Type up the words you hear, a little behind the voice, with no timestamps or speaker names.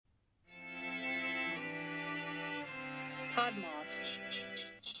Podmoth.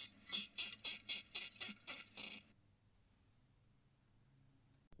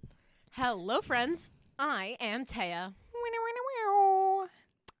 Hello, friends. I am Taya.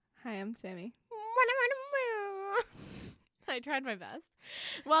 Hi, I'm Sammy. I tried my best.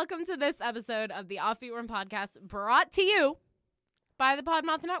 Welcome to this episode of the Offbeat Worm Podcast, brought to you by the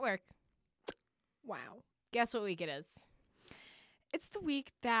Podmoth Network. Wow. Guess what week it is? It's the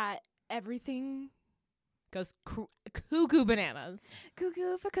week that everything Goes cuckoo bananas.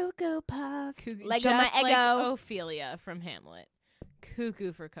 cuckoo for Cocoa Puffs. Cuckoo, Lego just my like ego. Ophelia from Hamlet.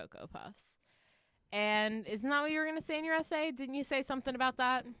 Cuckoo for Cocoa Puffs. And isn't that what you were going to say in your essay? Didn't you say something about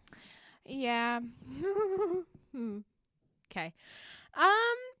that? Yeah. Okay.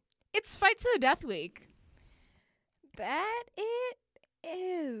 It's Fight to the Death week. That it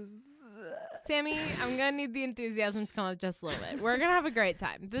is. Sammy, I'm going to need the enthusiasm to come up just a little bit. We're going to have a great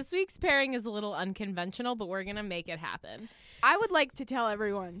time. This week's pairing is a little unconventional, but we're going to make it happen. I would like to tell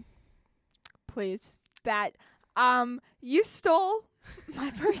everyone, please, that you stole my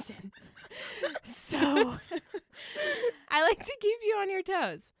person. So I like to keep you on your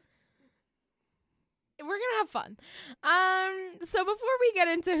toes. We're going to have fun. So before we get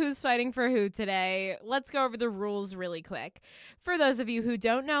into who's fighting for who today, let's go over the rules really quick. For those of you who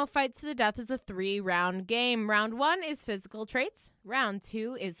don't know, Fight to the Death is a 3-round game. Round 1 is physical traits. Round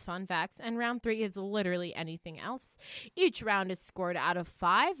 2 is fun facts. And round 3 is literally anything else. Each round is scored out of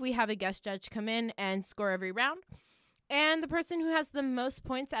 5. We have a guest judge come in and score every round. And the person who has the most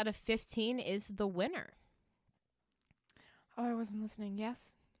points out of 15 is the winner. Oh, I wasn't listening.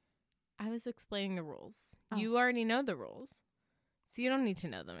 Yes. I was explaining the rules. Oh. You already know the rules, so you don't need to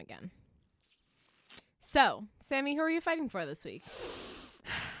know them again. So, Sammy, who are you fighting for this week?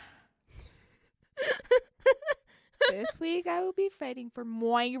 This week I will be fighting for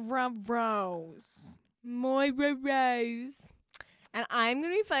Moira Rose. Moira Rose. And I'm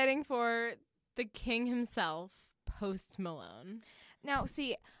going to be fighting for the king himself, Post Malone. Now,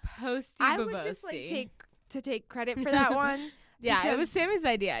 see, Posty I would just like take credit for that one. Yeah, it was because- Sammy's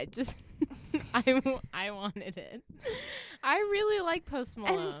idea. I just I wanted it. I really like Post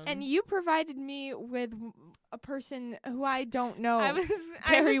Malone. And you provided me with a person who I don't know. I was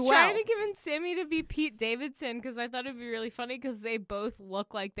very trying well. to convince Sammy to be Pete Davidson because I thought it'd be really funny because they both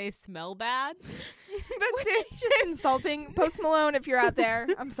look like they smell bad. But Which is just insulting. Post Malone, if you're out there,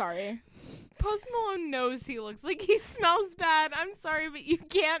 I'm sorry. Post Malone knows he looks like he smells bad. I'm sorry, but you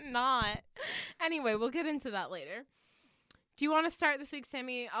can't not. Anyway, we'll get into that later. Do you want to start this week,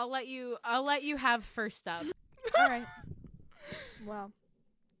 Sammy? I'll let you have first up. All right. Well,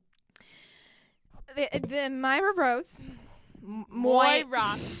 the Moira Rose,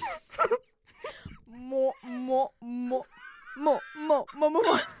 Moira.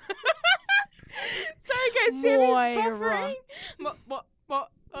 Sorry, guys. Sammy's Moira. buffering.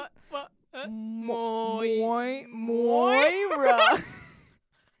 Moira.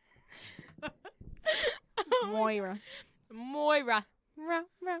 Moira. Moira.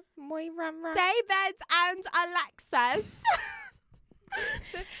 Moira. David and Alexis.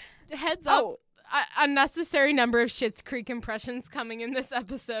 Heads up. Oh, Unnecessary number of Schitt's Creek impressions coming in this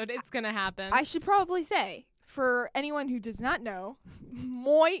episode. It's going to happen. I should probably say, for anyone who does not know,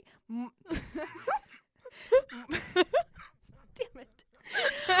 Damn it.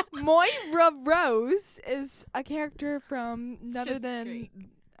 Moira Rose is a character from none other Schitt's than Creek.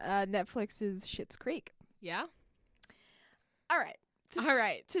 Netflix's Schitt's Creek. Yeah? All right. All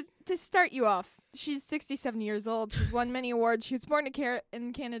right. To start you off, she's 67 years old. She's won many awards. She was born in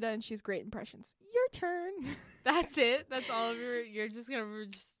Canada, and she has great impressions. Your turn. That's it? That's all of you're just going to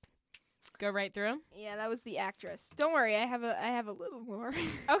just go right through 'em? Yeah, that was the actress. Don't worry, I have a little more.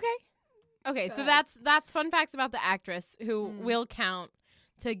 Okay, so Go that's fun facts about the actress who will count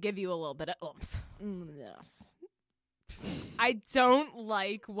to give you a little bit of oomph. I don't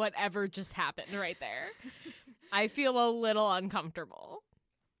like whatever just happened right there. I feel a little uncomfortable.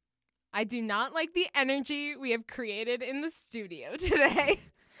 I do not like the energy we have created in the studio today.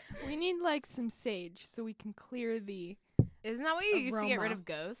 We need like some sage so we can clear the. Isn't that what you used to get rid Aroma. of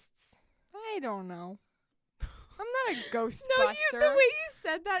ghosts? I don't know. I'm not a ghost No, buster. the way you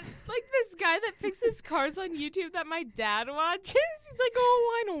said that, like this guy that fixes cars on YouTube that my dad watches, he's like,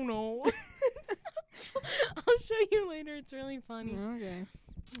 oh, I don't know. I'll show you later. It's really funny. Okay.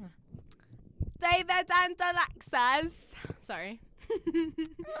 David and Alexis. Sorry.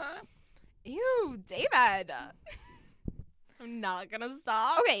 Ew, David. I'm not gonna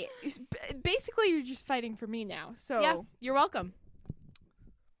stop. Okay, basically you're just fighting for me now. So Yeah, you're welcome.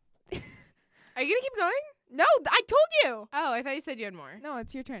 Are you gonna keep going? No, I told you. Oh, I thought you said you had more. No,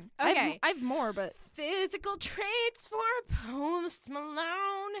 it's your turn. Okay. I have more, but Physical traits for Post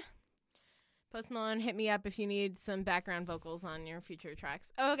Malone. Post Malone, hit me up if you need some background vocals on your future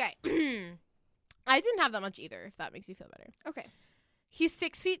tracks. Okay. I didn't have that much either, if that makes you feel better. okay. He's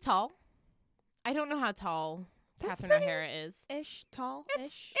 6 feet tall. I don't know how tall That's Catherine pretty O'Hara is. Ish, tall.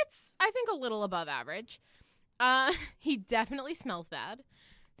 It's I think a little above average. He definitely smells bad.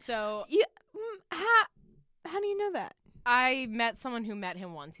 So How do you know that? I met someone who met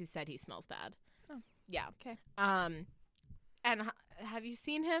him once who said he smells bad. Oh. Yeah. Okay. And have you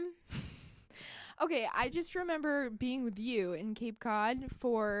seen him? Okay, I just remember being with you in Cape Cod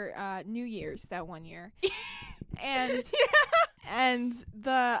for New Year's that one year. And and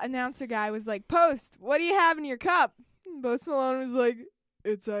the announcer guy was like, "Post, what do you have in your cup?" And Post Malone was like,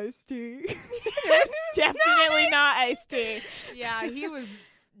 "It's iced tea." It was definitely not iced tea. Yeah, he was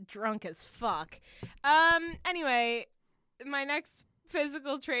drunk as fuck. Anyway, my next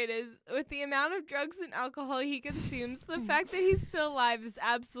physical trait is, with the amount of drugs and alcohol he consumes, the fact that he's still alive is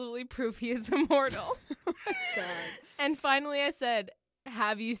absolutely proof he is immortal. Oh my God. And finally I said,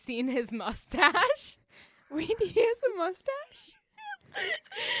 have you seen his mustache? Wait, he has a mustache? I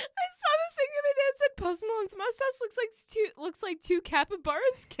saw this thing the other day. It said Post Malone's mustache looks like two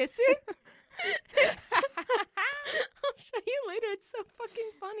capybaras kissing. I'll show you later. It's so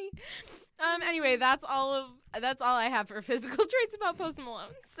fucking funny. Anyway, that's all I have for physical traits about Post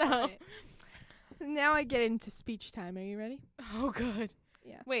Malone. So Right. Now I get into speech time. Are you ready? oh good.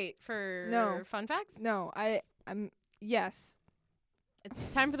 Yeah. Wait for No. fun facts. No, I'm yes.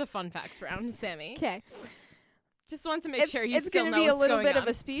 It's time for the fun facts round, Sammy. Okay. Just want to make sure you it's still gonna know be a what's little going bit on. of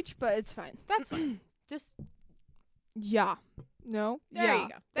a speech, but it's fine. That's fine. Just Yeah. No. there yeah. you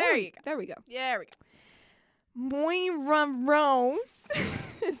go. There you go. There we go. There we go. Moira Rose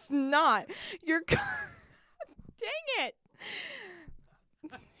is not your. Dang it!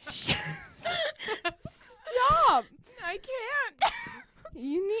 Stop! I can't.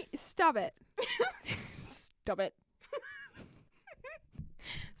 You need stop it. Stop it.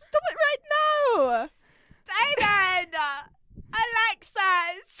 Stop it right now! David!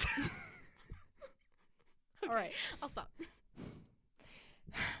 Alexis! All right. I'll stop.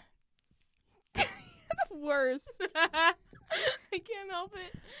 The worst. I can't help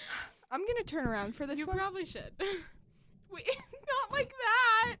it. I'm gonna turn around for this You one. probably should. Wait, not like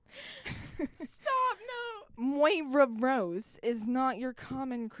that. Stop, no. Moira Rose is not your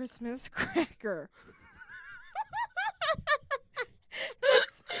common Christmas cracker.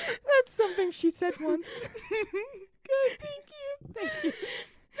 That's something she said once. Good, thank you. Thank you.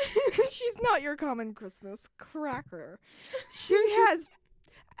 She's not your common Christmas cracker. She has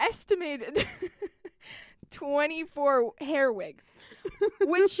estimated 24 hair wigs,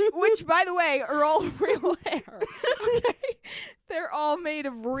 which by the way are all real hair. Okay, they're all made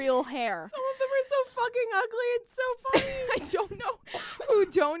of real hair. Some of them are so fucking ugly. It's so funny. I don't know who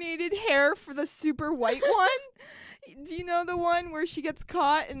donated hair for the super white one. Do you know the one where she gets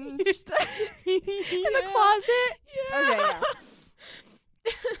caught in the closet? Yeah. Okay, yeah.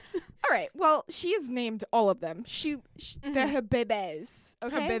 All right. Well, she has named all of them. They're her bebes.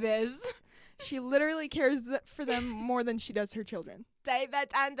 Okay. Her babies. She literally cares for them more than she does her children.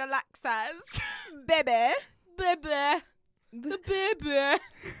 David and Alexis. Bebe. Baby. The baby.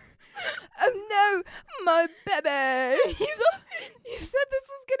 Oh no, my bebe. You said this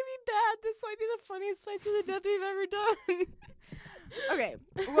was gonna be bad. This might be the funniest fight to the death we've ever done. Okay.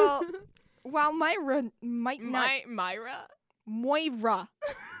 Well, while Myra might not. Myra? Moira.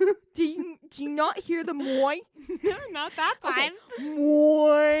 Do you not hear the moi? No, not that time. Okay.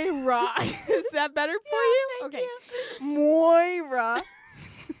 Moira. Is that better for you? Thank Okay. you. Moira.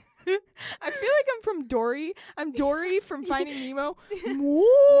 I feel like I'm from Dory. I'm Dory from Finding Nemo.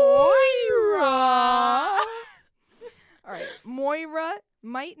 Moira. All right. Moira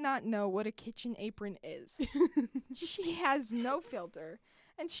might not know what a kitchen apron is. She has no filter,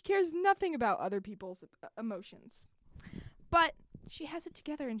 and she cares nothing about other people's emotions. But she has it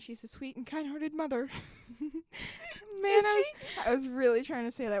together, and she's a sweet and kind-hearted mother. Man, I was really trying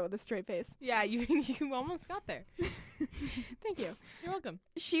to say that with a straight face. Yeah, you almost got there. Thank you. You're welcome.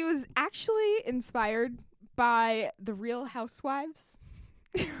 She was actually inspired by the Real Housewives.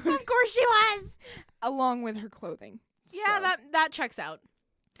 Of course she was. Along with her clothing. Yeah, So, that checks out.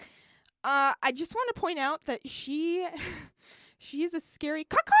 I just want to point out that she is a scary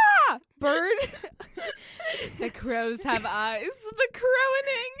caca bird. The crows have eyes. The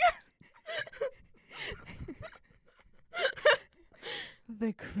crowing.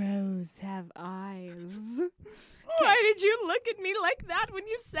 The crows have eyes. Why did you look at me like that when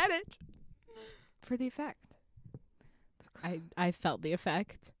you said it? For the effect. I felt the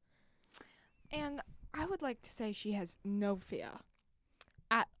effect. And I would like to say she has no fear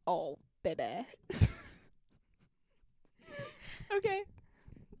at all, baby. Okay.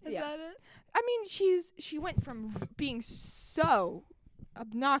 Is Yeah. that it? I mean, she went from being so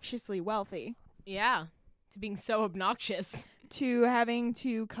obnoxiously wealthy Yeah. To being so obnoxious. to having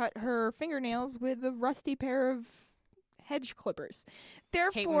to cut her fingernails with a rusty pair of hedge clippers. Hate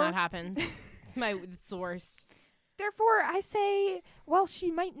when Therefore, that happens. It's the worst. therefore, I say, well,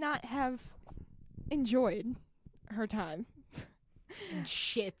 she might not have enjoyed her time In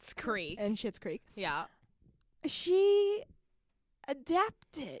Schitt's Creek. in Schitt's Creek. Yeah. She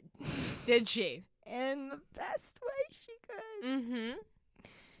adapted Did she? in the best way she could Mm-hmm.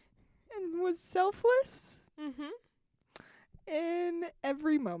 and was selfless Mm-hmm. in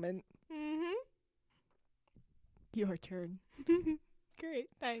every moment. Mm-hmm. Your turn. Great,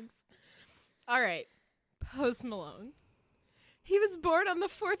 thanks. All right. Post Malone. He was born on the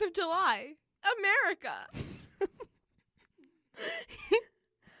 4th of July. America.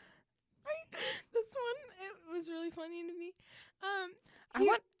 This one, it was really funny to me.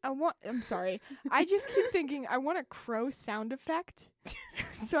 I'm sorry. I just keep thinking I want a crow sound effect.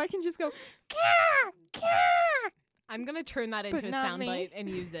 So I can just go, caw, caw. I'm going to turn that But into a not me. soundbite and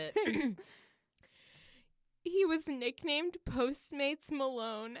use it. He was nicknamed Postmates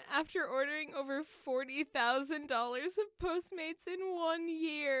Malone after ordering over $40,000 of Postmates in 1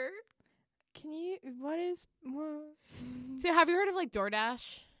 year. So have you heard of like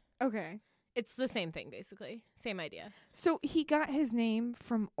DoorDash? Okay. It's the same thing, basically. Same idea. So he got his name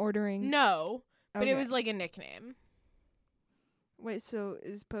from ordering. No, but it Okay. was like a nickname. Wait, so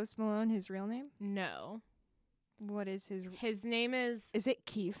is Post Malone his real name? No. What is his? His name is... Is it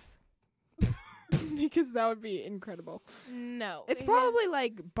Keith? Because that would be incredible. No. It's probably his-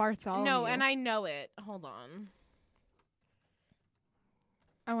 like Bartholomew. No, and I know it. Hold on.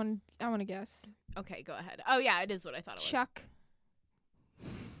 I want to guess. Okay, go ahead. Oh, yeah, it is what I thought it was. Chuck.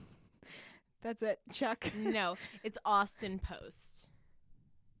 That's it. Chuck. No, it's Austin Post.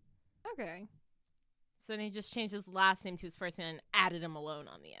 Okay. So then he just changed his last name to his first name and added a Malone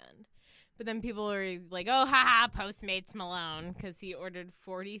on the end. But then people were like, oh, haha, Postmates Malone, because he ordered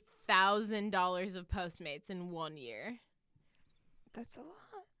 $40,000 of Postmates in 1 year. That's a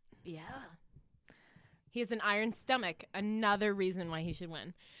lot. Yeah. He has an iron stomach. Another reason why he should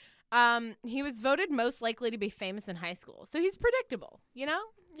win. He was voted most likely to be famous in high school. So he's predictable, you know?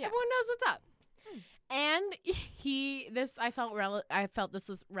 Yeah. Everyone knows what's up. And I felt this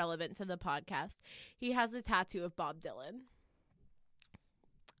was relevant to the podcast. He has a tattoo of Bob Dylan.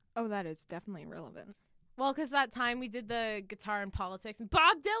 Oh, that is definitely relevant. Well, because that time we did the guitar and politics, and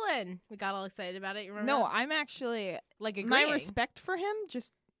Bob Dylan, we got all excited about it. You remember? No, that? I'm actually Like agreeing. my respect for him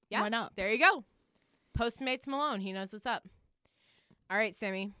just went up. There you go. Postmates Malone. He knows what's up. All right,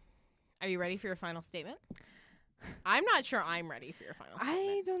 Sammy. Are you ready for your final statement? I'm not sure I'm ready for your final statement.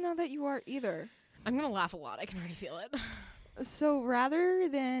 I don't know that you are either. I'm going to laugh a lot. I can already feel it. So rather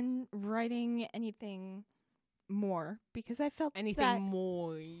than writing anything more, because I felt Anything that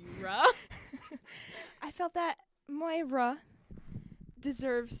Moira? I felt that Moira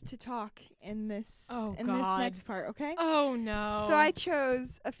deserves to talk in this this God. next part, okay? Oh, no. So I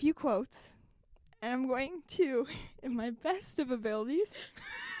chose a few quotes, and I'm going to, in my best of abilities,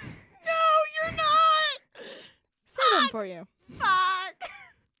 No, you're not. say them for you. Fuck.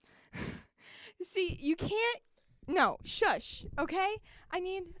 See, you can't. No, shush. Okay, I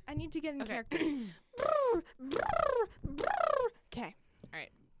need to get in Okay. character. Okay. All right.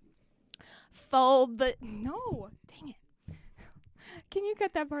 Fold the. No, dang it. Can you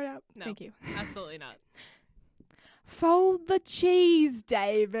cut that part out? No. Thank you. Absolutely not. Fold the cheese,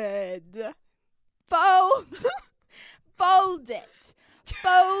 David. Fold. Fold it.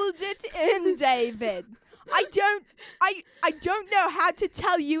 Fold it in, David. I don't know how to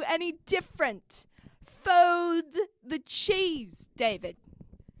tell you any different. Fold the cheese, David.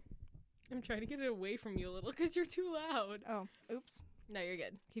 I'm trying to get it away from you a little because you're too loud. Oh, oops. No, you're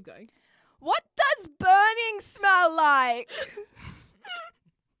good. Keep going. What does burning smell like?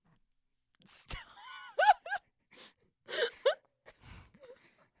 Stop.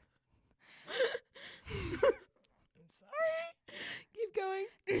 I'm sorry. Keep going.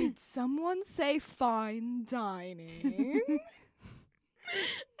 Did someone say fine dining?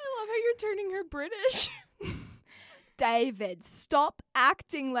 I love how you're turning her British. David, stop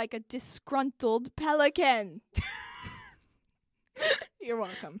acting like a disgruntled pelican. You're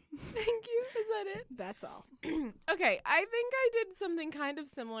welcome. Thank you. Is that it? That's all. Okay, I think I did something kind of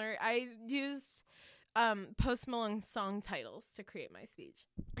similar. I used Post Malone's song titles to create my speech.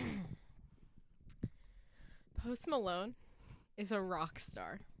 Post Malone is a rock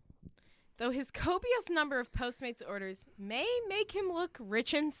star. Though his copious number of Postmates orders may make him look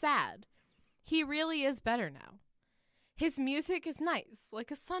rich and sad, he really is better now. His music is nice, like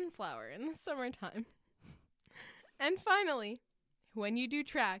a sunflower in the summertime. And finally, when you do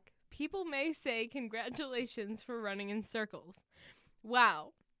track, people may say congratulations for running in circles.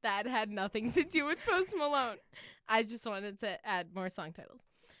 Wow, that had nothing to do with Post Malone. I just wanted to add more song titles.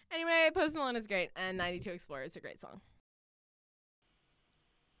 Anyway, Post Malone is great, and 92 Explorer is a great song.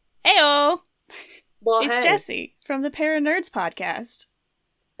 Heyo! Well, It's hey. Jessie from the Para Nerds podcast.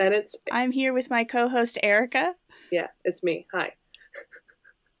 And it's, I'm here with my co-host Erica, yeah, it's me. Hi.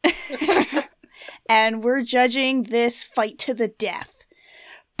 and we're judging this fight to the death.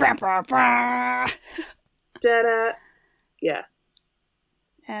 Brah, brah, brah. Da-da. Yeah.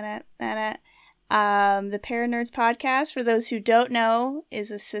 The Para Nerds podcast, for those who don't know, is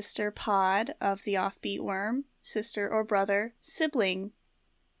a sister pod of the Offbeat Worm, sister or brother, sibling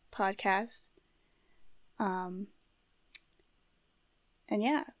podcast. And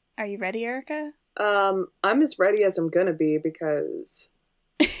yeah, are you ready, Erica? I'm as ready as I'm gonna be because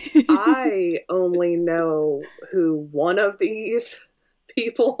I only know who one of these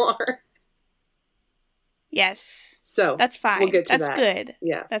people are. Yes. So That's fine. We'll get to That's that. good.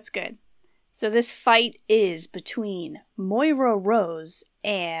 Yeah. That's good. So this fight is between Moira Rose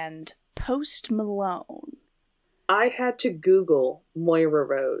and Post Malone. I had to Google Moira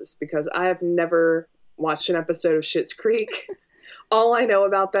Rose because I have never watched an episode of Schitt's Creek. All I know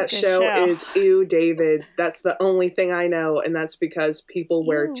about that It's a good show show. is Ew, David. That's the only thing I know, and that's because people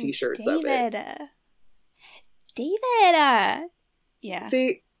wear Ew, t-shirts of it. David. Yeah.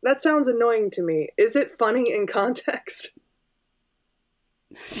 See, that sounds annoying to me. Is it funny in context?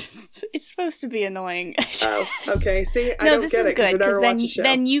 It's supposed to be annoying. Oh, okay. See, I No, don't this get is it because I good never then watch a show.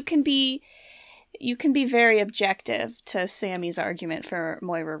 then you can be very objective to Sammy's argument for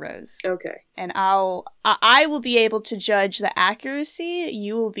Moira Rose. Okay. And I will be able to judge the accuracy.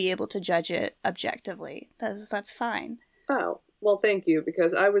 You will be able to judge it objectively. That's fine. Oh, well, thank you,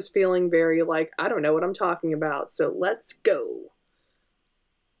 because I was feeling very like, I don't know what I'm talking about, so let's go.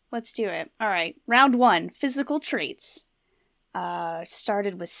 Let's do it. All right. Round 1, physical traits.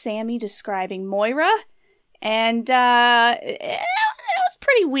 Started with Sammy describing Moira, and it was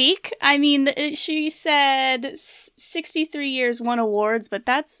pretty weak. I mean, she said 63 years, won awards, but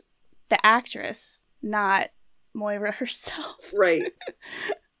that's the actress, not Moira herself. Right.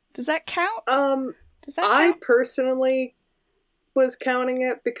 Does that count? Does that I count? personally was counting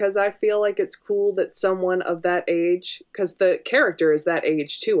it because I feel like it's cool that someone of that age, because the character is that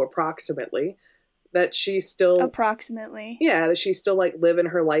age too, approximately, that she's still... Approximately. Yeah, that she's still like living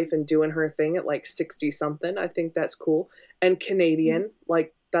her life and doing her thing at like 60 something. I think that's cool. And Canadian,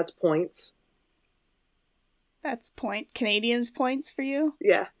 like that's points. That's Canadians points for you?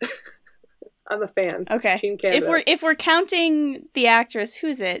 Yeah. I'm a fan. Okay. Team Canada. If we're counting the actress, who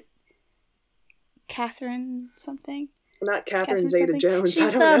is it? Catherine something? Not Catherine Catherine something? Zeta-Jones. She's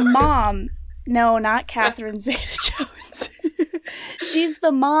I don't the know. mom. No, not Catherine Zeta-Jones. She's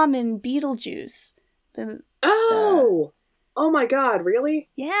the mom in Beetlejuice. Oh! Oh my god, really?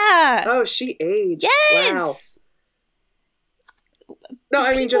 Yeah. Oh, she aged. Yes. Wow. No,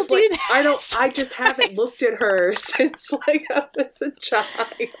 I mean People just do like that I just haven't looked at her since like I was a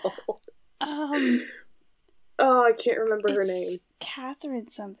child. Oh, I can't remember her it's name. Catherine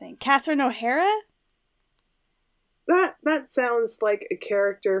something. Catherine O'Hara? That sounds like a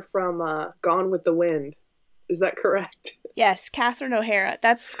character from Gone with the Wind. Is that correct? Yes, Catherine O'Hara.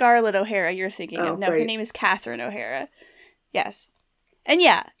 That's Scarlett O'Hara you're thinking Oh, of. No, her right. name is Catherine O'Hara. Yes. And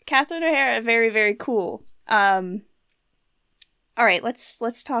yeah, Catherine O'Hara, very, very cool. All right,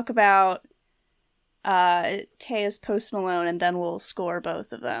 let's talk about Taya's Post Malone, and then we'll score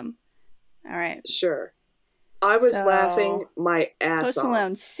both of them. All right. Sure. I was So, laughing my ass Post off.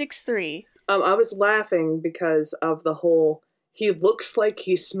 Malone, 6'3". I was laughing because of the whole "he looks like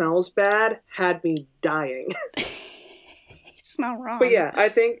he smells bad" had me dying. It's not wrong. But yeah, I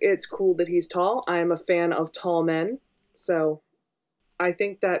think it's cool that he's tall. I am a fan of tall men, so I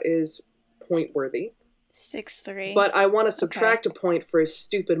think that is point worthy. 6'3". But I want to subtract a point for his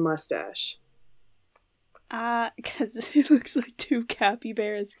stupid mustache. Because it looks like two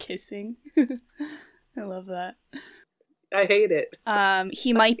capybaras kissing. I love that. I hate it.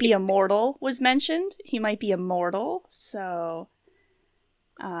 He might be immortal was mentioned. He might be immortal, so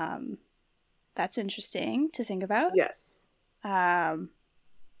that's interesting to think about. Yes.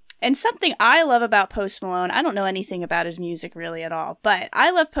 And something I love about Post Malone, I don't know anything about his music really at all, but I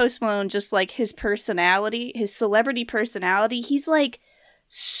love Post Malone just like his personality, his celebrity personality. He's like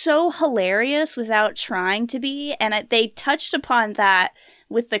so hilarious without trying to be. And they touched upon that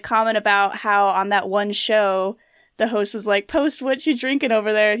with the comment about how on that one show, the host was like, "Post, what you drinking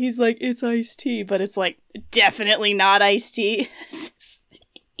over there?" And he's like, "It's iced tea," but it's like, definitely not iced tea.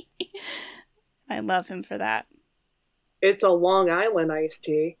 I love him for that. It's a Long Island iced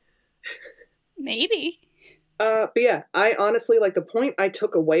tea. Maybe. But yeah, I honestly, like, the point I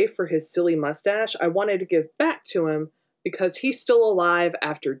took away for his silly mustache, I wanted to give back to him because he's still alive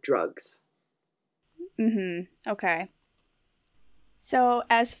after drugs. Okay. So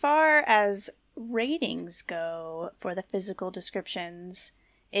as far as ratings go for the physical descriptions,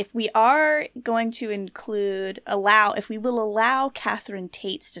 if we are going to if we will allow Catherine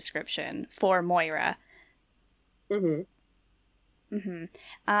Tate's description for Moira,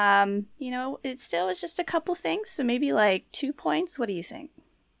 it still is just a couple things, so maybe like 2 points. What do you think?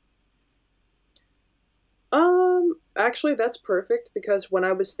 Actually, that's perfect, because when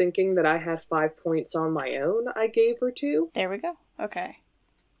I was thinking that I had 5 points on my own, I gave her 2. There we go. Okay.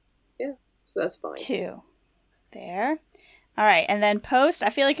 Yeah, so that's fine. 2. There. All right, and then Post, I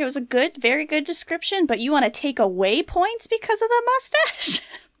feel like it was a very good description, but you want to take away points because of the mustache?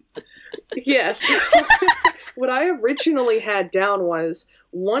 Yes. What I originally had down was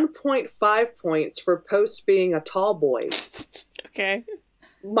 1.5 points for Post being a tall boy. Okay.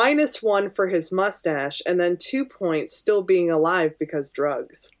 -1 for his mustache, and then 2 points still being alive because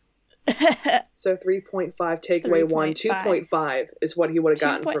drugs. So 3.5 take away 1, 2.5 is what he would have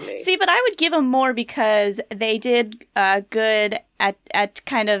gotten from me. See, but I would give him more because they did good at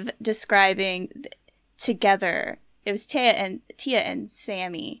kind of describing together. It was Tia and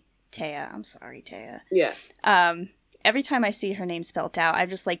Sammy. Taya. I'm sorry, Taya. Yeah. Every time I see her name spelled out, I'm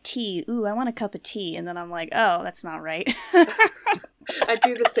just like, tea. Ooh, I want a cup of tea. And then I'm like, oh, that's not right. I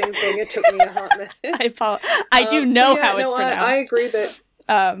do the same thing. It took me a hot minute. I do know how it's pronounced. I agree that.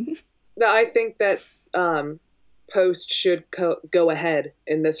 I think that Post should go ahead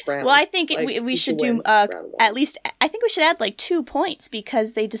in this round. Well, I think we should do at least. I think we should add like 2 points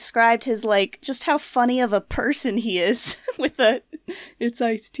because they described his just how funny of a person he is with the "it's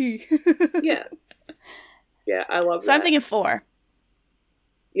iced tea." Yeah. Yeah, I love that. So I'm thinking 4.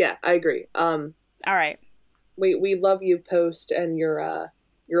 Yeah, I agree. All right. We love you, Post, and your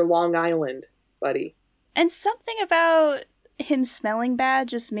Long Island buddy. And something about him smelling bad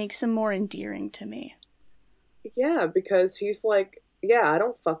just makes him more endearing to me. Yeah, because he's like, yeah, I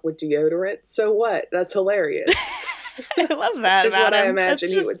don't fuck with deodorant, so what? That's hilarious. I love that is about what him. I imagine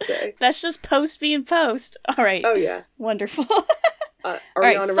he would say. That's just Post being Post. All right. Oh, yeah. Wonderful. Are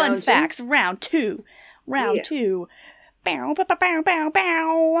we on to fun round facts. 2? Round 2. Round 2. Bow, bow, bow, bow,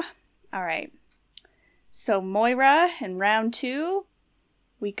 bow. All right. So Moira in round 2,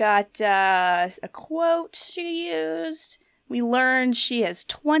 we got a quote she used. We learned she has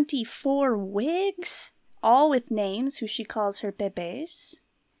 24 wigs, all with names who she calls her bebés.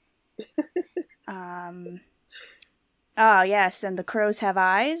 Oh, yes, and the crows have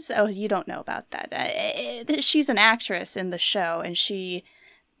eyes. Oh, you don't know about that. She's an actress in the show, and she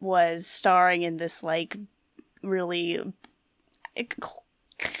was starring in this, really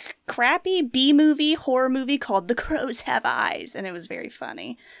crappy B-movie, horror movie called The Crows Have Eyes, and it was very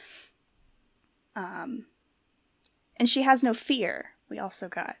funny. And she has no fear. We also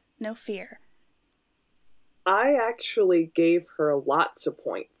got no fear. I actually gave her lots of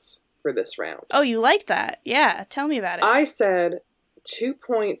points for this round. Oh, you like that? Yeah, tell me about it. I said 2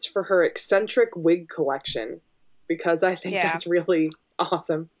 points for her eccentric wig collection, because I think that's really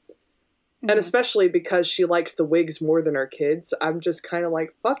awesome. Mm-hmm. And especially because she likes the wigs more than her kids. I'm just kind of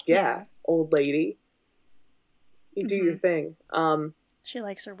like, fuck yeah, old lady. You do your thing. She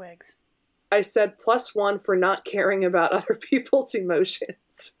likes her wigs. I said +1 for not caring about other people's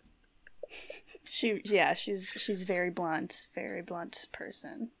emotions. She's very blunt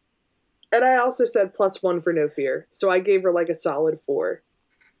person. And I also said +1 for no fear. So I gave her a solid 4.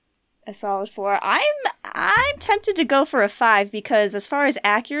 A solid 4. I'm tempted to go for a 5 because as far as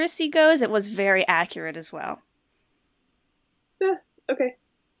accuracy goes, it was very accurate as well. Yeah, okay.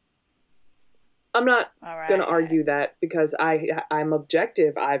 I'm not going to argue that because I'm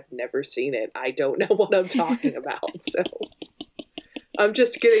objective. I've never seen it. I don't know what I'm talking about. So I'm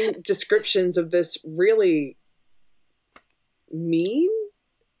just getting descriptions of this really mean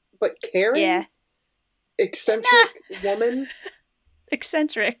but caring, eccentric woman.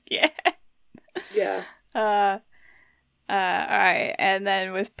 Eccentric, yeah. Yeah. All right. And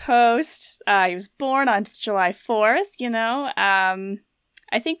then with Post, he was born on July 4th,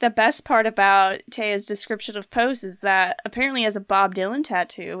 I think the best part about Taya's description of Post is that apparently he has a Bob Dylan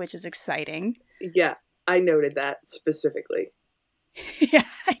tattoo, which is exciting. Yeah, I noted that specifically. Yeah,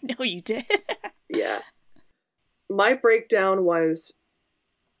 I know you did. Yeah. My breakdown was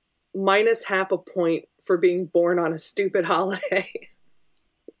minus half a point for being born on a stupid holiday.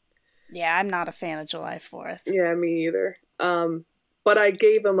 Yeah, I'm not a fan of July 4th. Yeah, me either. But I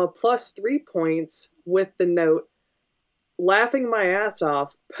gave him a plus 3 points with the note, laughing my ass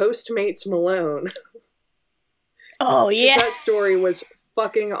off, Postmates Malone. Oh, yeah. That story was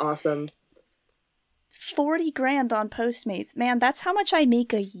fucking awesome. 40 grand on Postmates. Man, that's how much I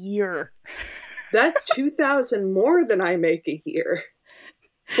make a year. That's 2,000 more than I make a year.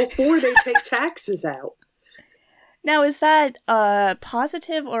 Before they take taxes out. Now, is that a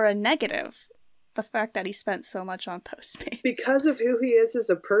positive or a negative? The fact that he spent so much on Postmates. Because of who he is as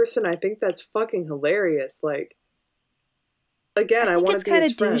a person, I think that's fucking hilarious. Like, again, I want to be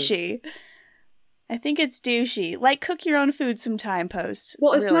his friend. Douchey. I think it's douchey. Like, cook your own food sometime, Post.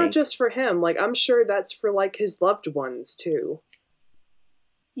 Well, it's really. not just for him. Like, I'm sure that's for, like, his loved ones, too.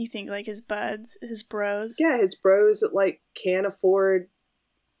 You think, like, his buds, his bros? Yeah, his bros that, like, can't afford,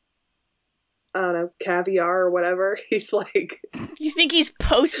 I don't know, caviar or whatever. He's like... You think he's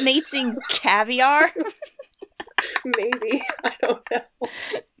Postmatesing caviar? Maybe. I don't know.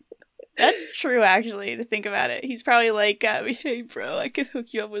 That's true, actually, to think about it. He's probably like, hey, bro, I could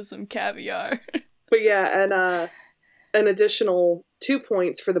hook you up with some caviar. But yeah, and an additional 2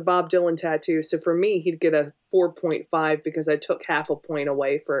 points for the Bob Dylan tattoo. So for me, he'd get a 4.5 because I took half a point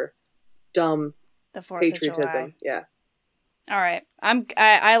away for dumb the 4th patriotism. Of July. Yeah. All right.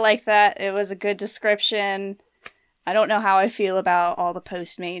 I like that. It was a good description. I don't know how I feel about all the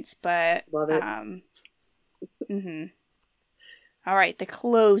Postmates, but love it. All right, the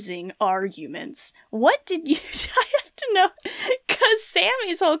closing arguments. What did you... I have to know, because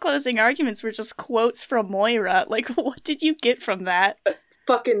Sammy's whole closing arguments were just quotes from Moira. Like, what did you get from that?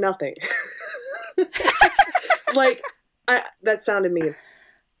 Fucking nothing. Like, that sounded mean.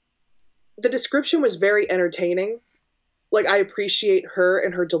 The description was very entertaining. Like, I appreciate her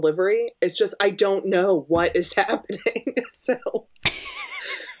and her delivery. It's just, I don't know what is happening. So...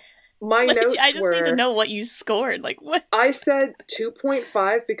 My notes I just need to know what you scored. Like, what? I said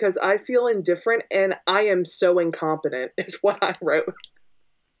 2.5 because I feel indifferent and I am so incompetent, is what I wrote.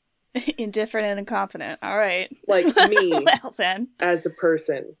 Indifferent and incompetent. All right. Like me well, then. As a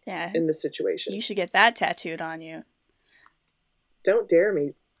person yeah. in the situation. You should get that tattooed on you. Don't dare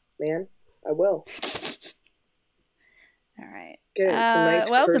me, man. I will. All right. Get it, some nice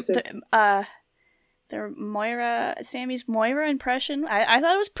cursive. Sammy's Moira impression, I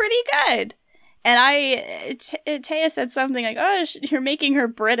thought it was pretty good. And Taya said something like, oh, you're making her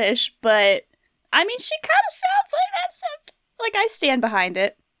British, but I mean, she kind of sounds like that. So, like, I stand behind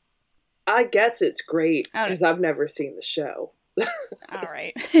it. I guess it's great, because I've never seen the show. All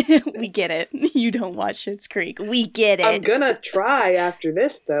right. We get it. You don't watch Schitt's Creek. We get it. I'm gonna try after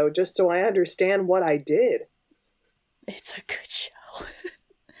this, though, just so I understand what I did. It's a good show.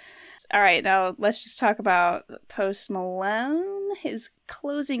 All right, now let's just talk about Post Malone, his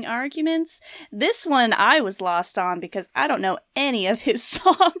closing arguments. This one I was lost on because I don't know any of his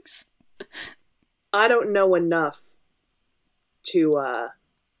songs. I don't know enough to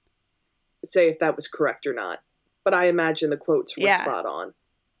say if that was correct or not, but I imagine the quotes were spot on.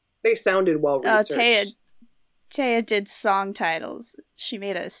 They sounded well researched. Taya did song titles. She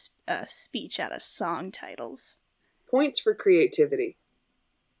made a speech out of song titles. Points for creativity.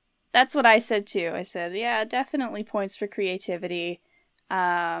 That's what I said too. I said, yeah, definitely points for creativity.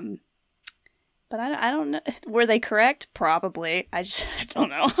 But I don't know. Were they correct? Probably. I don't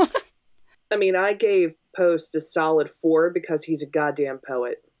know. I mean, I gave Post a solid 4 because he's a goddamn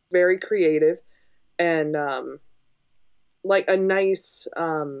poet. Very creative and like a nice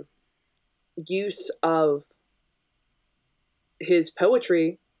use of his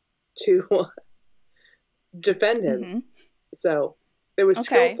poetry to defend him. Mm-hmm. So it was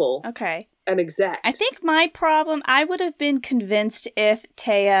skillful and exact. I think my problem, I would have been convinced if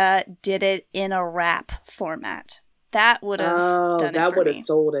Taya did it in a rap format. That would have done it for me. That would have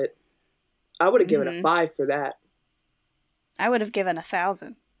sold it. I would have given a 5 for that. I would have given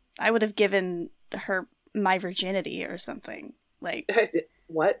 1,000. I would have given her my virginity or something. Like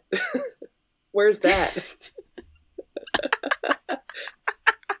what? Where's that?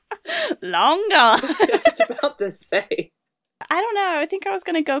 Long gone. I was about to say. I don't know. I think I was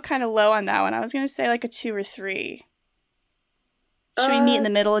going to go kind of low on that one. I was going to say like a 2 or 3. Should we meet in the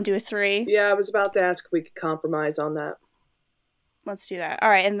middle and do a 3? Yeah, I was about to ask if we could compromise on that. Let's do that. All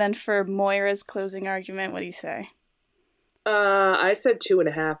right, and then for Moira's closing argument, what do you say? I said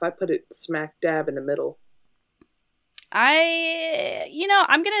 2.5. I put it smack dab in the middle.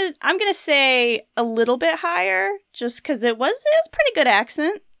 I'm gonna say a little bit higher, just because it was pretty good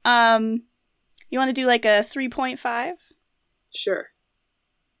accent. You want to do like a 3.5? Sure.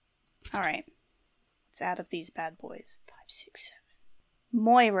 All right. Let's add up these bad boys. 5, 6, 7.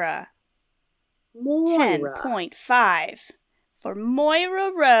 Moira. 10.5 for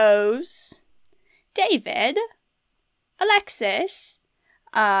Moira Rose. David. Alexis.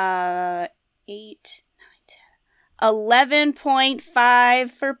 8, 9, 10. 11.5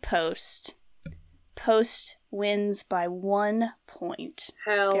 for Post. Post wins by 1 point.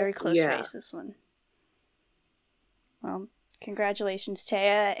 Hell Very close yeah. race, this one. Well, congratulations,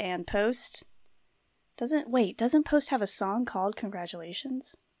 Taya and Post. Doesn't Post have a song called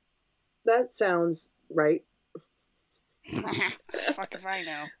Congratulations? That sounds right. Fuck if I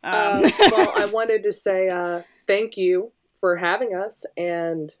know. Well, I wanted to say thank you for having us,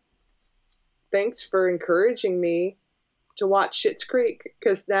 and thanks for encouraging me to watch Schitt's Creek,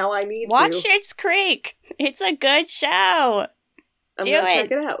 because now I need Watch to. Schitt's Creek. It's a good show. I'm going to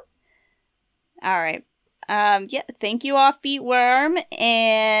check it out. All right. Thank you, Offbeat Worm,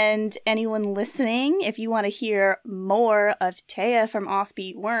 and anyone listening. If you want to hear more of Taya from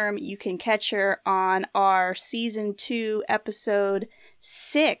Offbeat Worm, you can catch her on our Season 2, Episode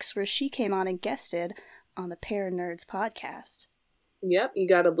 6, where she came on and guested on the Paranerds podcast. Yep, you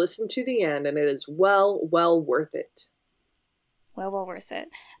got to listen to the end, and it is well worth it. Well worth it.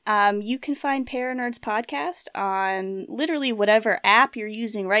 You can find Paranerds podcast on literally whatever app you're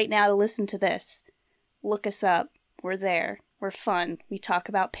using right now to listen to this. Look us up. We're there. We're fun. We talk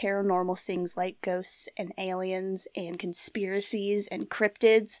about paranormal things like ghosts and aliens and conspiracies and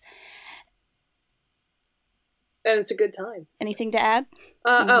cryptids. And it's a good time. Anything to add?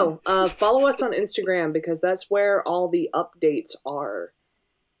 Follow us on Instagram, because that's where all the updates are.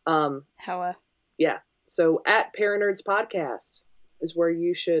 Hella. Yeah. So at Paranerds Podcast is where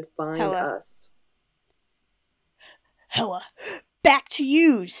you should find us. Hella. Back to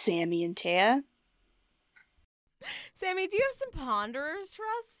you, Sammy and Taya. Sammy, do you have some ponderers for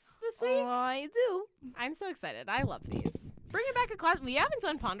us this week? I do. I'm so excited. I love these. Bring it back a class. We haven't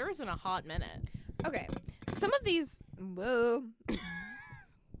done ponderers in a hot minute. Okay. Some of these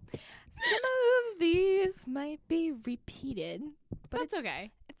might be repeated, but That's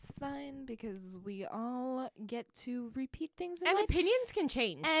okay. It's fine, because we all get to repeat things in And life, opinions can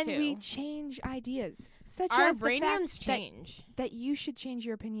change, and too. we change ideas, such Our as the brainiums fact change. that you should change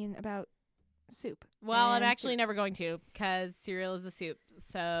your opinion about soup. Well, I'm and actually cereal. never going to, because cereal is a soup.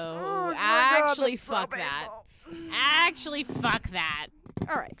 So Oh, actually fuck that. Actually fuck that.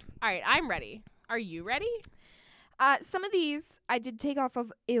 All right. All right, I'm ready. Are you ready? Some of these I did take off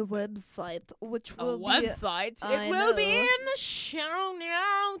of a website, which will be website. I It will be know. in the show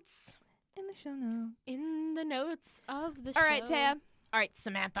notes. in the show notes. In the notes of the show. All right, Taya. All right,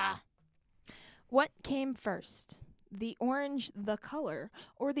 Samantha. What came first? The orange, the color,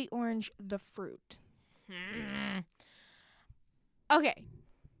 or the orange, the fruit? Okay.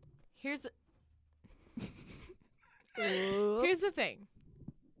 Here's the thing.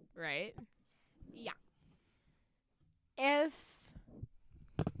 Right? Yeah. If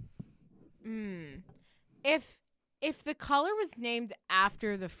the color was named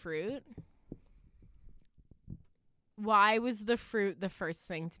after the fruit, why was the fruit the first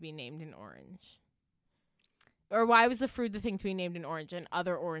thing to be named in orange? Or why was the fruit the thing to be named in orange and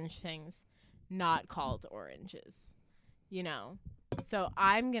other orange things not called oranges? You know? So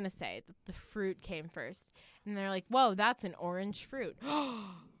I'm going to say that the fruit came first. And they're like, whoa, that's an orange fruit.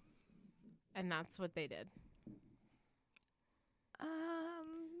 And that's what they did.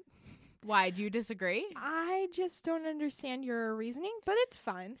 Why? Do you disagree? I just don't understand your reasoning, but it's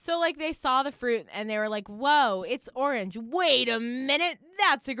fine. So, like, they saw the fruit and they were like, whoa, it's orange. Wait a minute.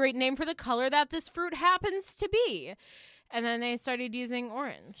 That's a great name for the color that this fruit happens to be. And then they started using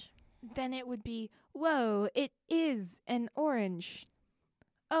orange. Then it would be, whoa, it is an orange.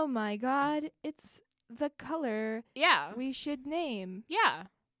 Oh my god, it's the color Yeah. we should name. Yeah.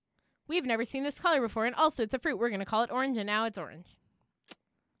 We've never seen this color before. And also, it's a fruit. We're going to call it orange. And now it's orange.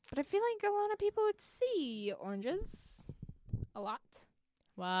 But I feel like a lot of people would see oranges a lot.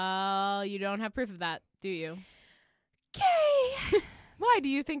 Well, you don't have proof of that, do you? Okay. Why? Do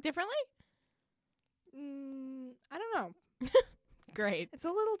you think differently? I don't know. Great. It's a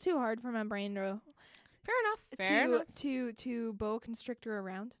little too hard for my brain to Fair enough. to boa constrictor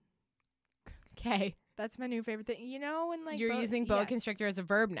around. Okay. That's my new favorite thing. You know, when like You're using boa constrictor as a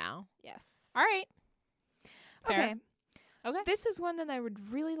verb now. Yes. All right. Fair. Okay. Okay. This is one that I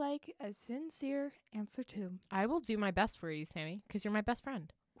would really like a sincere answer to. I will do my best for you, Sammy, because you're my best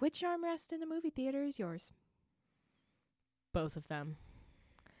friend. Which armrest in a movie theater is yours? Both of them.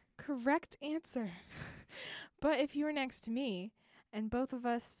 Correct answer. But if you were next to me and both of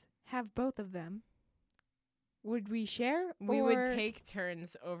us have both of them, would we share? We would take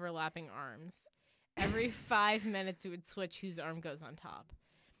turns overlapping arms. Every 5 minutes, we would switch whose arm goes on top.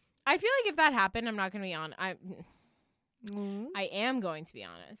 I feel like if that happened, I'm not going to be on. I am going to be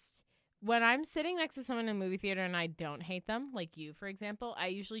honest. When I'm sitting next to someone in a movie theater and I don't hate them, like you, for example, I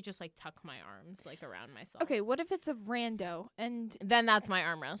usually just like tuck my arms like around myself. Okay, what if it's a rando and Then that's my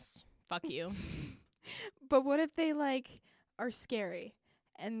armrest. Fuck you. but what if they like are scary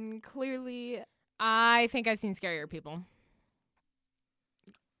and clearly I think I've seen scarier people.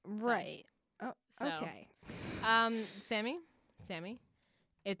 right. Oh, So, okay. Sammy,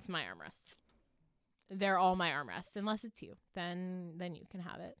 it's my armrest. They're all my armrests, unless it's you. Then you can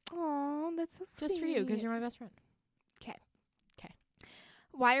have it. Oh, that's so sweet. Just for you, because you're my best friend.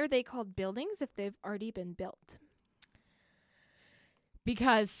 Why are they called buildings if they've already been built?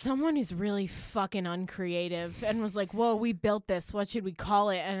 Because someone is really fucking uncreative and was like, whoa, we built this. What should we call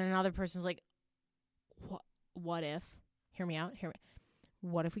it? And another person was like, what if? Hear me out.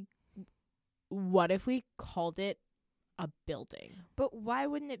 What if we called it a building? But why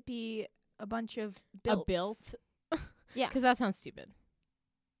wouldn't it be a bunch of builts? A built? Yeah. Because that sounds stupid.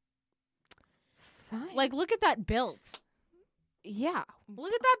 Fine. Like, look at that built. yeah.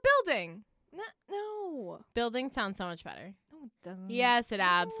 Look at that building. No. Building sounds so much better. No, it doesn't. Yes, it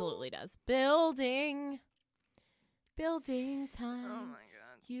absolutely does. Building time. Oh my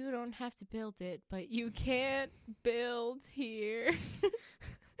god. You don't have to build it, but you can't build here.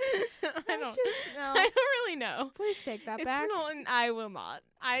 I don't really know. Please take that It's back. I will not.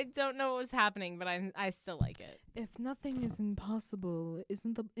 I don't know what was happening, but I still like it. If nothing is impossible,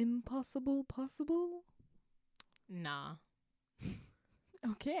 isn't the impossible possible? Nah.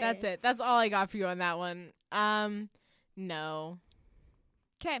 Okay. That's it. That's all I got for you on that one. No.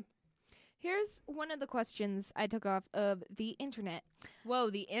 Okay. Here's one of the questions I took off of the internet.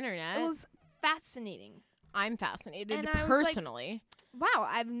 Whoa, the internet. It was fascinating. I'm fascinated And I was like, personally. Wow,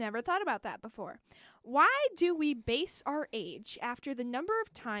 I've never thought about that before. Why do we base our age after the number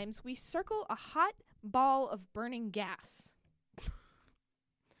of times we circle a hot ball of burning gas?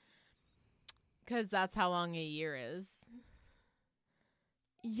 Because that's how long a year is.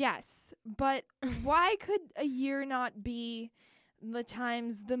 Yes, but why could a year not be the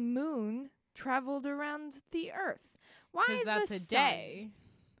times the moon traveled around the earth? Why Because that's the a sun? day.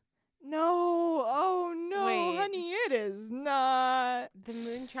 No, oh no, Wait. honey, it is not. The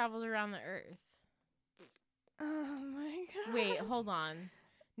moon travels around the earth. Oh my god. Wait, hold on.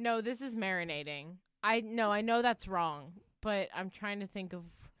 No, this is marinating. I know that's wrong, but I'm trying to think of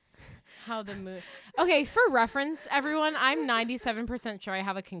how the moon. Okay, for reference, everyone, I'm 97% sure I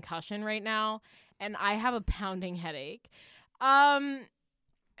have a concussion right now, and I have a pounding headache. Fuck.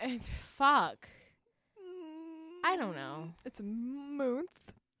 I don't know. It's a month.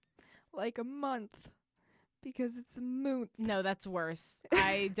 Like a month. Because it's a month. No, that's worse.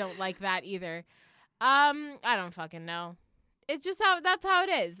 I don't like that either. I don't fucking know. It's just that's how it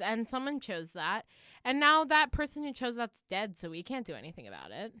is, and someone chose that, and now that person who chose that's dead, so we can't do anything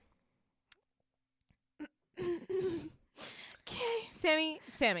about it. Okay. Sammy,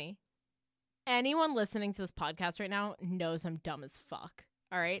 anyone listening to this podcast right now knows I'm dumb as fuck.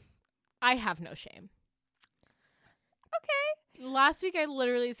 All right? I have no shame. Okay. Last week I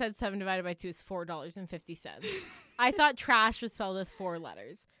literally said 7 divided by 2 is $4.50. I thought trash was spelled with 4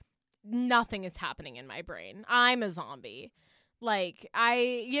 letters. Nothing is happening in my brain. I'm a zombie. Like,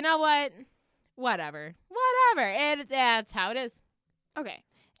 you know what? Whatever. That's how it is. Okay.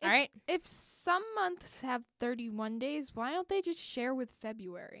 All right? If some months have 31 days, why don't they just share with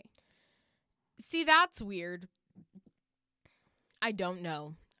February? See, that's weird. I don't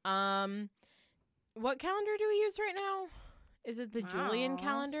know. What calendar do we use right now? Is it the Julian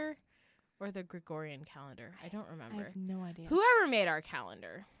calendar or the Gregorian calendar? I don't remember. I have no idea. Whoever made our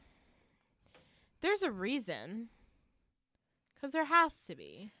calendar. There's a reason. Because there has to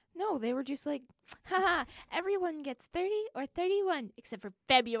be. No, they were just like, haha, everyone gets 30 or 31, except for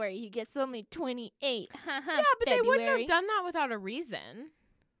February, he gets only 28. Haha, Yeah, but they wouldn't February. have done that without a reason.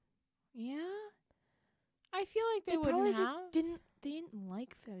 Yeah. I feel like they probably wouldn't just have. didn't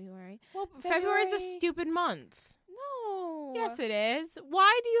like February. Well, February's a February- stupid month. No. Yes, it is.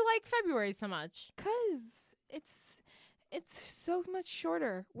 Why do you like February so much? Because it's so much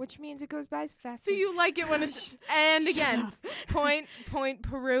shorter, which means it goes by as fast. So you like it when it's... And Shut again, up. point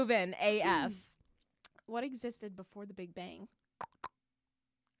proven AF. What existed before the Big Bang?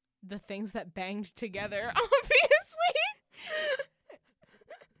 The things that banged together, obviously.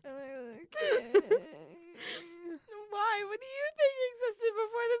 Why? What do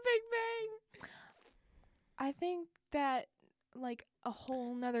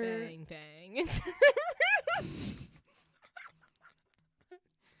nother. Bang, bang.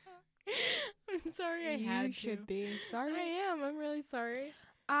 I'm sorry I had You should to. be sorry. I am. I'm really sorry.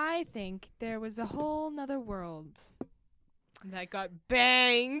 I think there was a whole nother world That got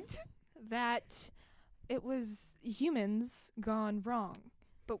banged. that it was humans gone wrong,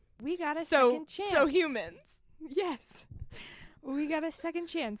 but we got a So second chance. so humans. Yes. We got a second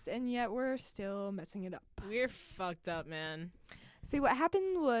chance, and yet we're still messing it up. We're fucked up, man. See, what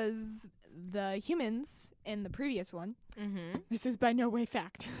happened was the humans in the previous one. Mm-hmm. This is by no way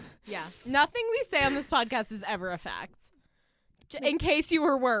fact. Yeah. Nothing we say on this podcast is ever a fact. In case you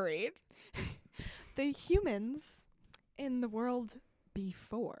were worried. The humans in the world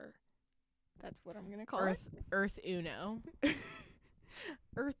before. That's what I'm going to call Earth Uno. it.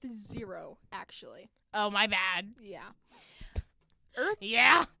 Earth Zero, actually. Oh, my bad. Yeah. Earth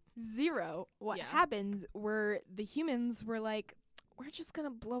Yeah. Zero, what Yeah. happened were the humans were like, we're just going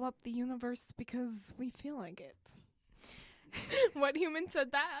to blow up the universe because we feel like it. What human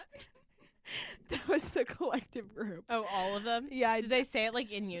said that? That was the collective group. Oh, all of them? Yeah, Did they say it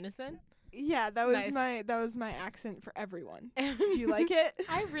like in unison? yeah, that was my accent for everyone. Did you like it?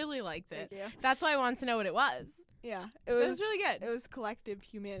 I really liked it. Thank you. That's why I wanted to know what it was. Yeah, It was really good. It was collective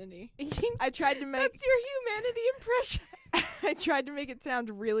humanity. I tried to make That's your humanity impression. I tried to make it sound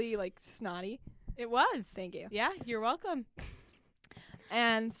really like snotty. It was. Thank you. Yeah, you're welcome.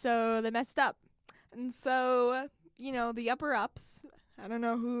 And so they messed up. And so, you know, the upper ups, I don't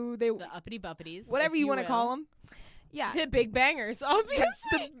know who they The uppity buppities. whatever if you want to will. call them. Yeah. The big bangers,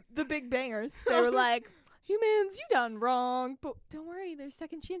 obviously. the big bangers. They were like, humans, you done wrong. But don't worry, there's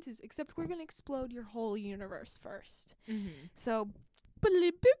second chances. Except we're going to explode your whole universe first. Mm-hmm. So,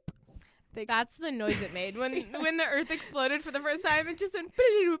 boop. That's the noise it made when the Earth exploded for the first time. It just went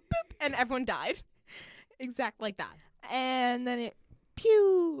boop, and everyone died. exactly. Like that. And then it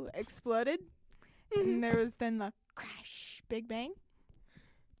pew exploded. And there was then the crash, big bang,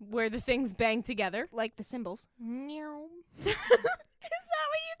 Where the things bang together. like the cymbals. Meow. Is that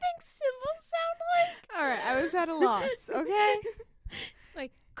what you think symbols sound like? All right, I was at a loss. Okay.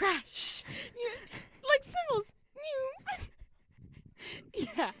 Like crash. Like symbols.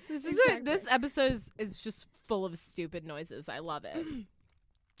 Yeah. This episode is just full of stupid noises. I love it.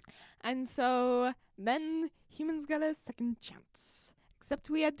 And so then humans got a second chance. Except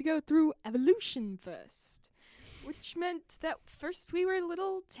we had to go through evolution first. Which meant that first we were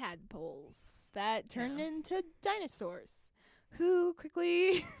little tadpoles that turned Yeah. into dinosaurs. Who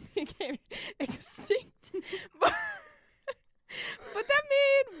quickly became extinct. But that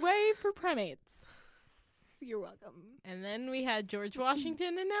made way for primates. You're welcome. And then we had George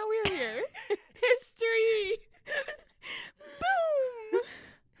Washington, and now we're here. History. Boom!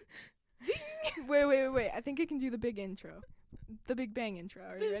 Wait. I think I can do the big intro. The Big Bang intro.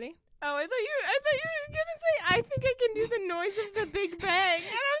 Are you ready? Oh, I thought you were gonna say I think I can do the noise of the Big Bang, and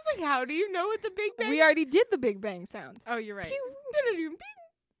I was like, how do you know what the Big Bang? We already did the Big Bang sound. Oh, you're right. Pew.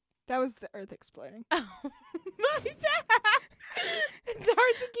 That was the Earth exploding. Oh, my bad. It's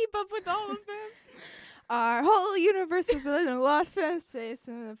hard to keep up with all of them. Our whole universe was in a lost space,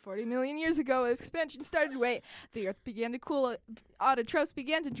 and 40 million years ago, expansion started. Wait, the Earth began to cool. Autotrophs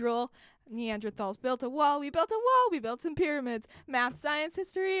began to drool. Neanderthals built a wall. We built a wall. We built some pyramids. Math, science,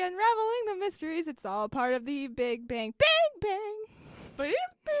 history, unraveling the mysteries. It's all part of the Big Bang. Bang, bang. But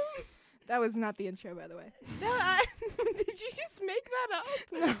That was not the intro, by the way. no, did you just make that up?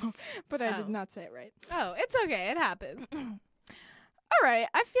 No, but I Oh. did not say it right. Oh, it's okay. It happens. All right,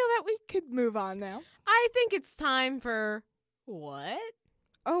 I feel that we could move on now. I think it's time for what?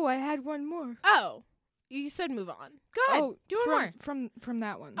 Oh, I had one more. Oh, you said move on. Go ahead. Oh, do one more. from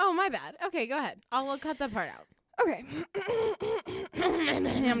that one. Oh, my bad. Okay, go ahead. I'll cut that part out. Okay.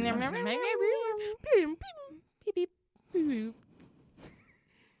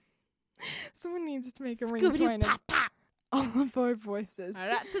 Someone needs to make a ringtone of Pop, pop. all of our voices.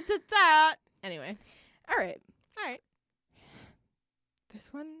 Anyway. All right. All right.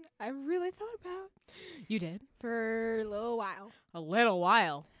 This one I really thought about You did? for a little while. A little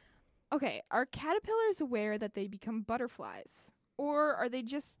while. Okay, are caterpillars aware that they become butterflies? Or are they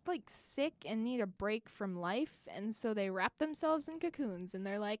just like sick and need a break from life and so they wrap themselves in cocoons and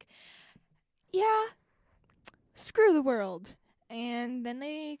they're like, yeah, screw the world. And then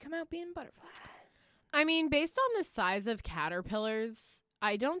they come out being butterflies. I mean, based on the size of caterpillars,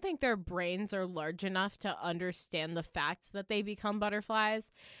 I don't think their brains are large enough to understand the fact that they become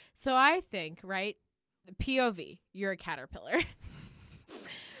butterflies. So I think, right, POV, you're a caterpillar.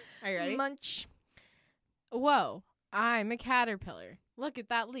 Are you ready? Munch. Whoa, I'm a caterpillar. Look at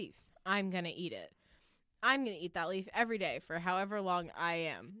that leaf. I'm gonna eat it. I'm going to eat that leaf every day for however long I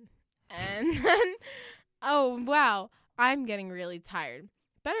am. And then, oh, wow, I'm getting really tired.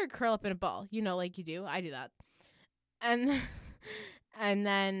 Better curl up in a ball, like you do. I do that. And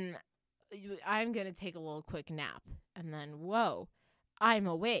then I'm going to take a little quick nap. And then, whoa, I'm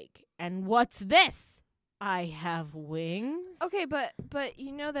awake. And what's this? I have wings? Okay, but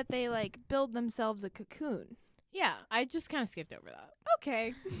you know that they, like, build themselves a cocoon. Yeah, I just kind of skipped over that.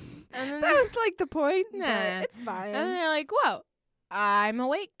 Okay. And then That was, like, the point. Nah. But it's fine. And then they're like, whoa, I'm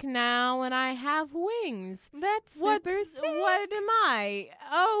awake now and I have wings. That's super sick. What am I?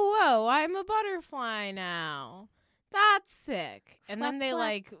 Oh, whoa, I'm a butterfly now. That's sick. And then Flap, they, flap.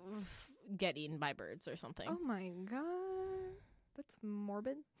 like, get eaten by birds or something. Oh my god. That's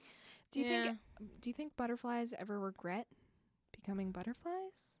morbid. Do you think butterflies ever regret becoming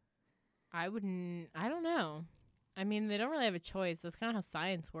butterflies? I don't know. I mean, they don't really have a choice. That's kind of how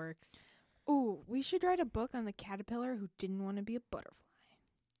science works. Ooh, we should write a book on the caterpillar who didn't want to be a butterfly.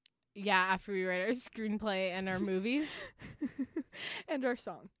 Yeah, after we write our screenplay and our movies. And our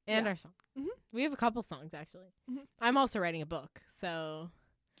song. And Yeah. our song. Mhm. We have a couple songs, actually. Mhm. I'm also writing a book, so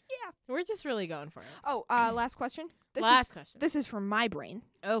Yeah. we're just really going for it. Oh, last question. Last question. This is from my brain.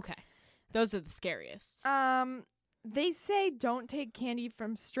 Okay. Those are the scariest. They say don't take candy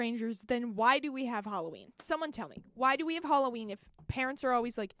from strangers. Then why do we have Halloween? Someone tell me. Why do we have Halloween if parents are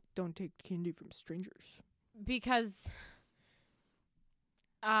always like, don't take candy from strangers? Because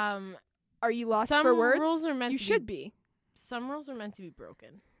Are you lost some for words? rules are meant you to should be. some rules are meant to be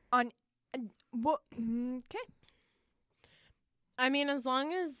broken. What? Okay. I mean, as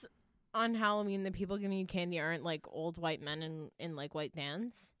long as on Halloween the people giving you candy aren't like old white men in like white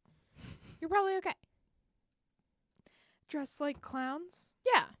vans, you're probably okay. Dressed like clowns?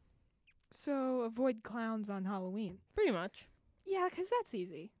 Yeah, So avoid clowns on Halloween. pretty much. Yeah, 'cause that's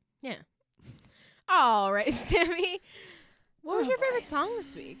easy. All right, Sammy. What was Oh, your boy. favorite song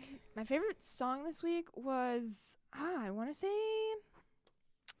this week? My favorite song this week was, I want to say,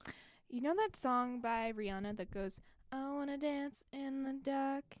 you know that song by Rihanna that goes, I want to dance in the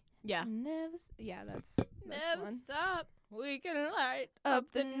dark. Yeah. Yeah, that's Never one. stop. We can light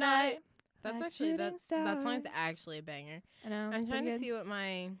Up the night. That's like actually that shooting song's stars. actually a banger. I know. I'm trying to see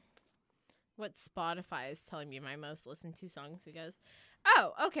what Spotify is telling me my most listened to songs because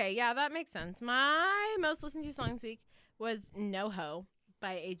okay, yeah, that makes sense. My most listened to song this week was No Ho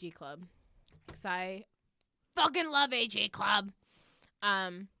by AG Club. Cuz I fucking love AG Club.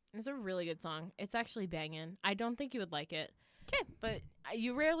 It's a really good song. It's actually banging. I don't think you would like it. Okay, but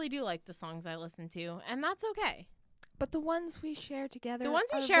you rarely do like the songs I listen to, and that's okay. But the ones we share together, The ones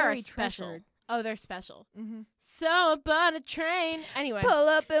we are share are very special. treasured. Oh, they're special. Mm-hmm. So up on a train. Anyway, Pull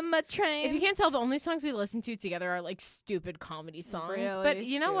up in my train. if you can't tell, the only songs we listen to together are like stupid comedy songs. Really but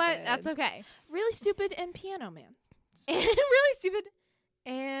you know what? stupid. That's okay. Really stupid and Piano Man. And really stupid.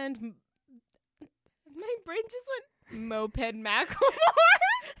 And my brain just went Moped Macklemore.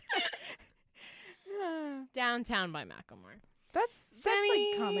 Downtown by Macklemore. That's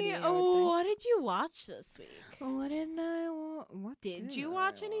Sammy, like comedy. what did you watch this week? What did I want? What Did you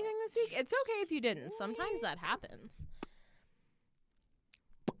watch anything this week? It's okay if you didn't. Sometimes that happens.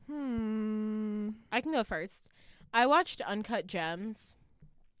 I can go first. I watched Uncut Gems,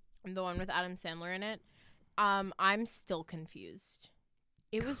 the one with Adam Sandler in it. I'm still confused.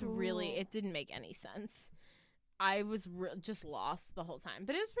 It was really, Cool. it didn't make any sense. I was just lost the whole time,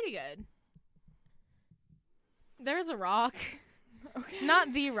 but it was pretty good. There's a rock. Okay.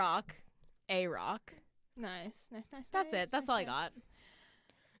 Not the rock. A rock. Nice. That's it. That's all I got.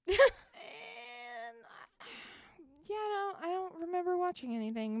 And I don't remember watching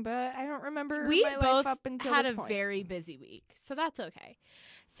anything, but I don't remember We my both life up until had this a point. very busy week, so that's okay.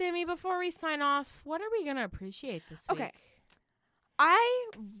 Sammy, before we sign off, what are we going to appreciate this week? Okay.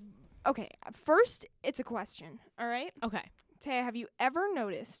 First, it's a question. All right. Okay. Taya, have you ever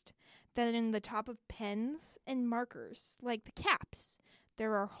noticed that in the top of pens and markers, like the caps,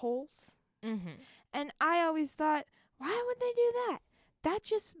 there are holes? Mm-hmm. And I always thought, why would they do that? That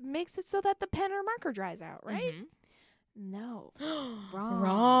just makes it so that the pen or marker dries out, right? No. Mm-hmm. Wrong.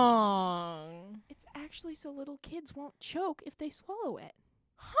 Wrong. It's actually so little kids won't choke if they swallow it.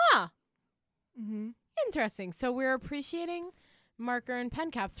 Huh. Mm-hmm. Interesting. So we're appreciating marker and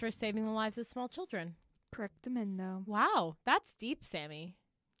pen caps for saving the lives of small children. Correctamento. Wow. That's deep, Sammy.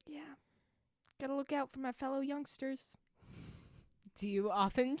 Yeah. Gotta look out for my fellow youngsters. Do you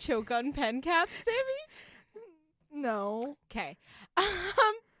often choke on pen caps, Sammy? No. Okay.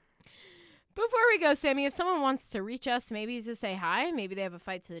 Before we go, Sammy, if someone wants to reach us, maybe to say hi, maybe they have a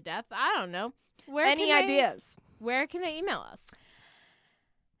fight to the death, I don't know. Any ideas? Where can they email us?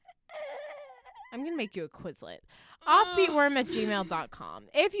 I'm going to make you a Quizlet. Offbeatworm@gmail.com.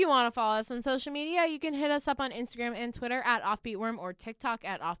 If you want to follow us on social media, you can hit us up on Instagram and Twitter at offbeatworm or TikTok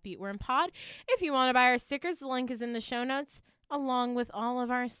at offbeatwormpod. If you want to buy our stickers, the link is in the show notes, along with all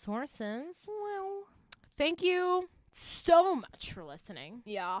of our sources. Well, thank you so much for listening.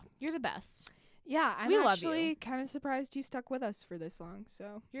 yeah. You're the best. Yeah, I'm We love actually you. kind of surprised you stuck with us for this long,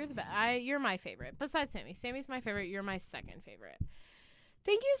 so. You're the best. You're my favorite. Besides Sammy. Sammy's my favorite. You're my second favorite.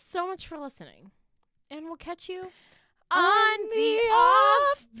 Thank you so much for listening. And we'll catch you on the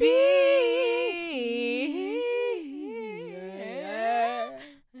offbeat.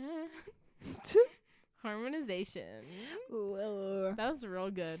 Harmonization. That was real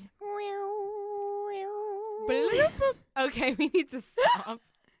good. Okay, we need to stop.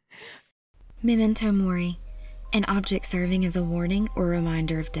 Memento Mori, an object serving as a warning or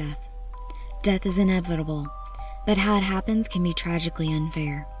reminder of death. Death is inevitable, but how it happens can be tragically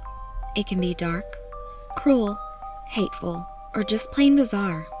unfair. It can be dark, cruel, hateful, or just plain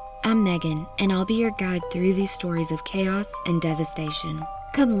bizarre. I'm Megan, and I'll be your guide through these stories of chaos and devastation.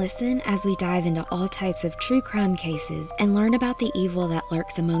 Come listen as we dive into all types of true crime cases and learn about the evil that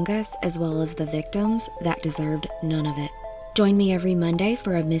lurks among us, as well as the victims that deserved none of it. Join me every Monday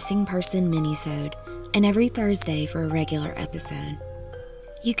for a missing person minisode, and every Thursday for a regular episode.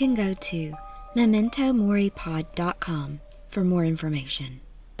 You can go to mementomoripod.com for more information.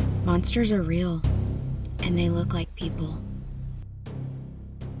 Monsters are real, and they look like people.